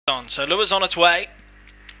on. So Lures on its way.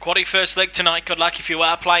 Quaddy first leg tonight. Good luck if you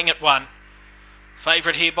are playing at 1.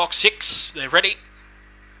 Favourite here, box 6. They're ready.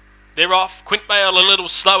 They're off. Quintbale a little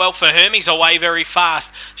slow. Alpha Hermes away very fast.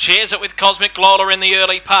 Shares it with Cosmic Lola in the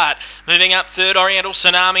early part. Moving up third, Oriental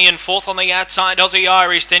Tsunami, and fourth on the outside, Aussie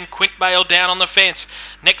Irish. Then Quintbale down on the fence.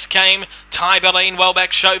 Next came Tyberline,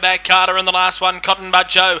 Wellback, Showback, Carter, and the last one, Cotton Bud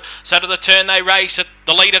Joe. So to the turn they race at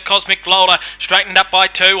the leader, Cosmic Lola, straightened up by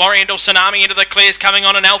 2. Oriental Tsunami into the clears, coming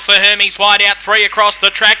on, and Alpha Hermes wide out 3 across the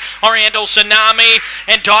track. Oriental Tsunami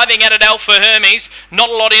and diving at it, Alpha Hermes. Not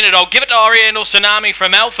a lot in it. I'll give it to Oriental Tsunami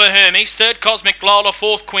from Alpha Hermes. Third, Cosmic Lola.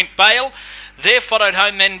 Fourth, Quintbale. They're followed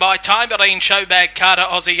home then by Tyberline, Showbag, Carter,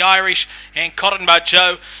 Aussie Irish, and Cotton Bud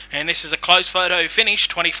Joe. And this is a close photo finish,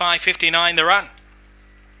 25.59 the run.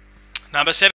 Number 7.